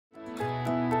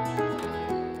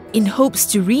In hopes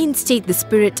to reinstate the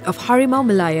spirit of Harimau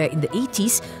Malaya in the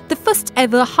 80s, the first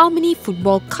ever Harmony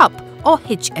Football Cup, or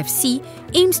HFC,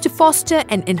 aims to foster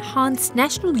and enhance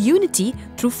national unity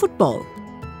through football.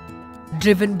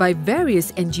 Driven by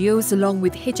various NGOs along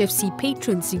with HFC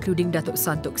patrons including Datuk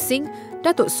Santok Singh,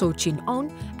 Datuk So Chin On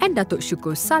and Datuk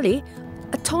Syukur Saleh,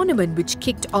 a tournament which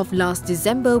kicked off last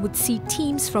December would see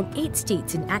teams from 8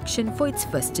 states in action for its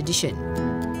first edition.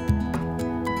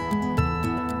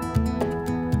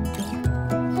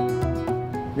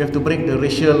 We have to break the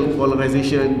racial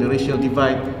polarization, the racial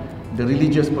divide, the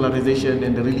religious polarization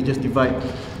and the religious divide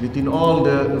between all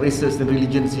the races and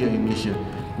religions here in Malaysia.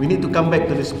 We need to come back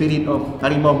to the spirit of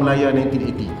Harimau Malaya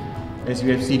 1980, as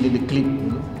we have seen in the clip,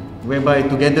 whereby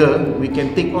together we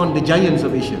can take on the giants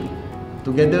of Asia.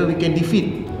 Together we can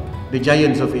defeat the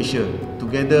giants of Asia.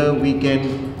 Together we can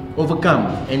overcome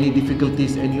any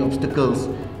difficulties, any obstacles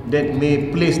that may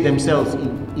place themselves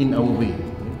in our way.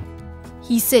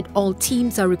 He said all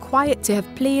teams are required to have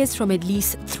players from at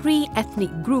least 3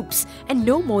 ethnic groups and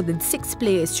no more than 6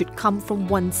 players should come from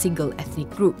one single ethnic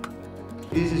group.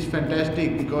 This is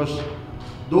fantastic because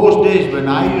those days when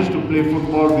I used to play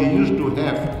football, we used to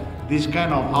have this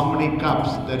kind of harmony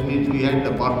cups. That means we had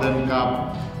the Bardan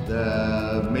Cup,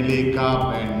 the Malay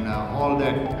Cup and all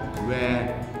that,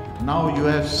 where now you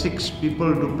have 6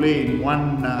 people to play in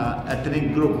one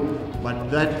ethnic group.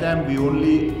 But that time we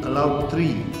only allowed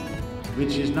 3.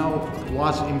 Which is now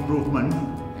vast improvement,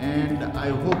 and I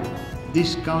hope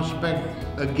this comes back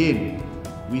again.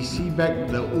 We see back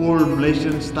the old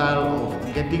Malaysian style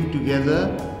of getting together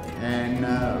and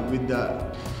with the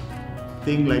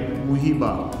thing like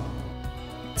Muhibah.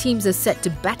 Teams are set to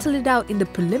battle it out in the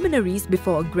preliminaries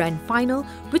before a grand final,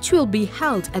 which will be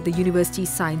held at the University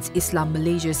Science Islam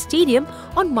Malaysia Stadium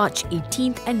on March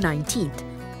 18th and 19th.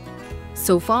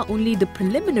 So far, only the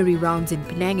preliminary rounds in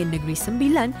Penang and Negeri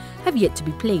Sembilan have yet to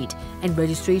be played, and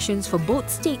registrations for both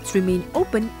states remain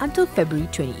open until February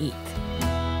 28th.